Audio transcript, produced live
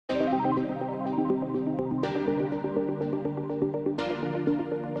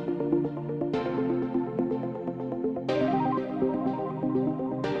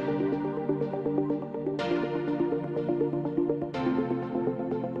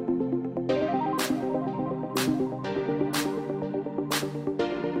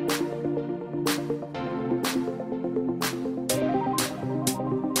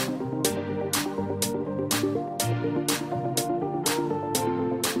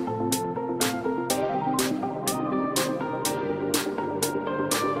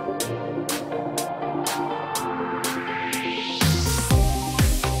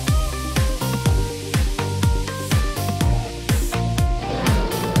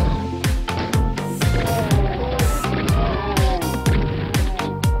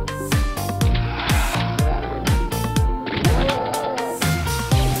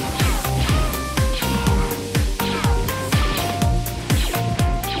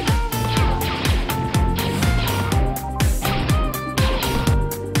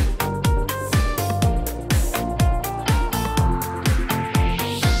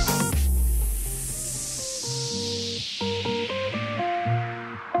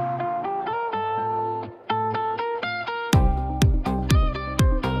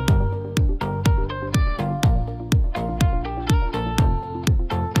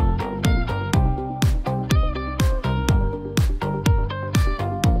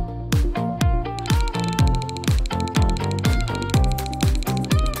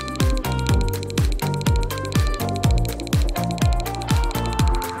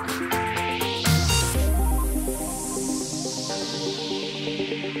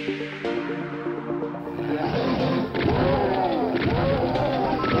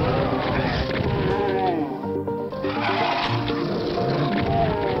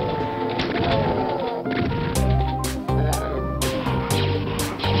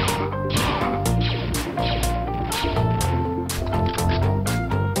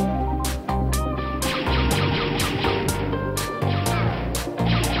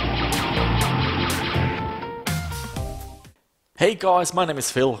Hey guys, my name is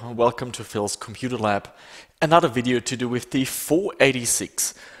Phil and welcome to Phil's Computer Lab. Another video to do with the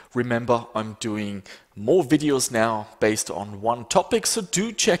 486. Remember, I'm doing more videos now based on one topic, so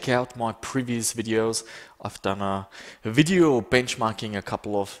do check out my previous videos. I've done a video benchmarking a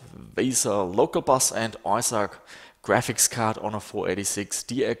couple of VESA local bus and ISAC graphics card on a 486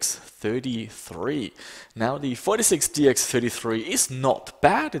 DX33. Now the 486 DX33 is not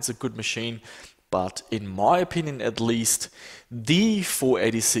bad, it's a good machine. But in my opinion, at least, the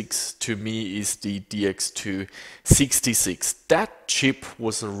 486 to me is the DX2 66. That chip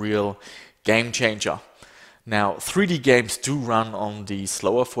was a real game changer. Now, 3D games do run on the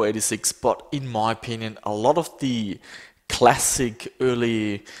slower 486, but in my opinion, a lot of the classic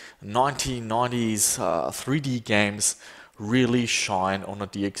early 1990s 3D games really shine on a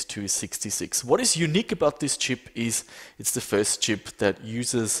DX2 66. What is unique about this chip is it's the first chip that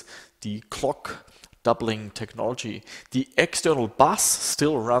uses the clock doubling technology. The external bus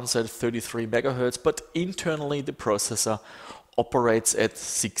still runs at 33 megahertz, but internally the processor operates at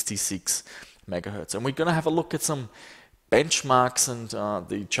 66 megahertz. And we're going to have a look at some benchmarks, and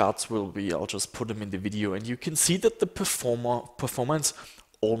the charts will be, I'll just put them in the video, and you can see that the performance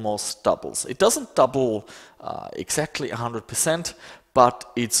almost doubles. It doesn't double exactly 100%,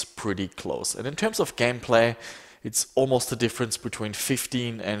 but it's pretty close. And in terms of gameplay, it's almost the difference between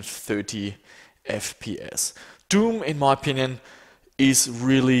 15 and 30 FPS. Doom, in my opinion, is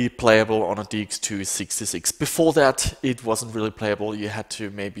really playable on a DX2 66. Before that, it wasn't really playable. You had to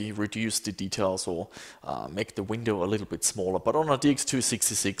maybe reduce the details or make the window a little bit smaller. But on a DX2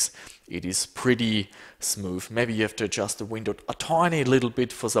 66, it is pretty smooth. Maybe you have to adjust the window a tiny little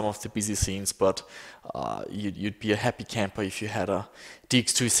bit for some of the busy scenes, but you'd be a happy camper if you had a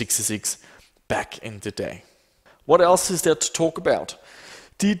DX2 66 back in the day. What else is there to talk about?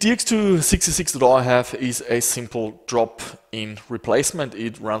 The DX2 66 that I have is a simple drop-in replacement.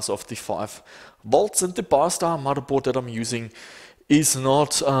 It runs off the 5 volts, and the Biostar motherboard that I'm using is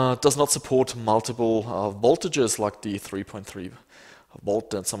does not support multiple voltages like the 3.3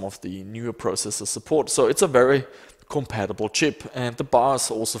 volt that some of the newer processors support. So it's a very compatible chip, and the BIOS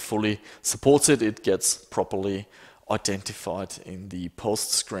also fully supports it. It gets properly identified in the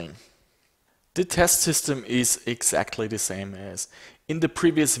post screen. The test system is exactly the same as in the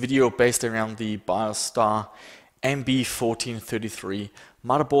previous video, based around the Biostar MB1433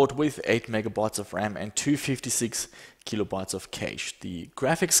 motherboard with 8 megabytes of RAM and 256 kilobytes of cache. The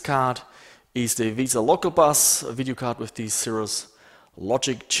graphics card is the VESA local bus video card with the Cirrus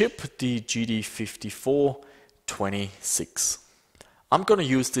Logic chip, the GD5426. I'm going to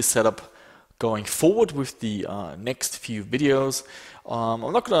use this setup going forward with the next few videos. I'm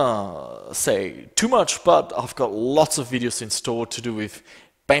not gonna say too much, but I've got lots of videos in store to do with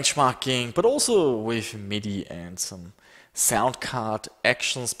benchmarking, but also with MIDI and some sound card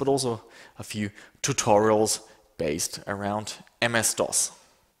actions, but also a few tutorials based around MS-DOS.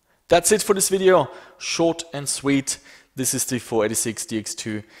 That's it for this video, short and sweet. This is the 486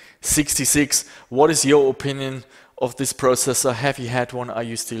 DX2 66. What is your opinion of this processor? Have you had one? Are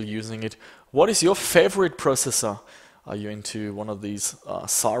you still using it? What is your favorite processor? Are you into one of these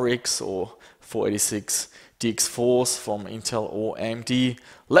Cyrix or 486 DX4s from Intel or AMD?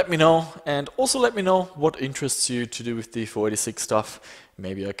 Let me know, and also let me know what interests you to do with the 486 stuff.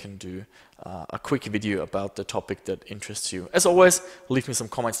 Maybe I can do a quick video about the topic that interests you. As always, leave me some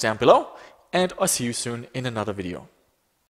comments down below, and I'll see you soon in another video.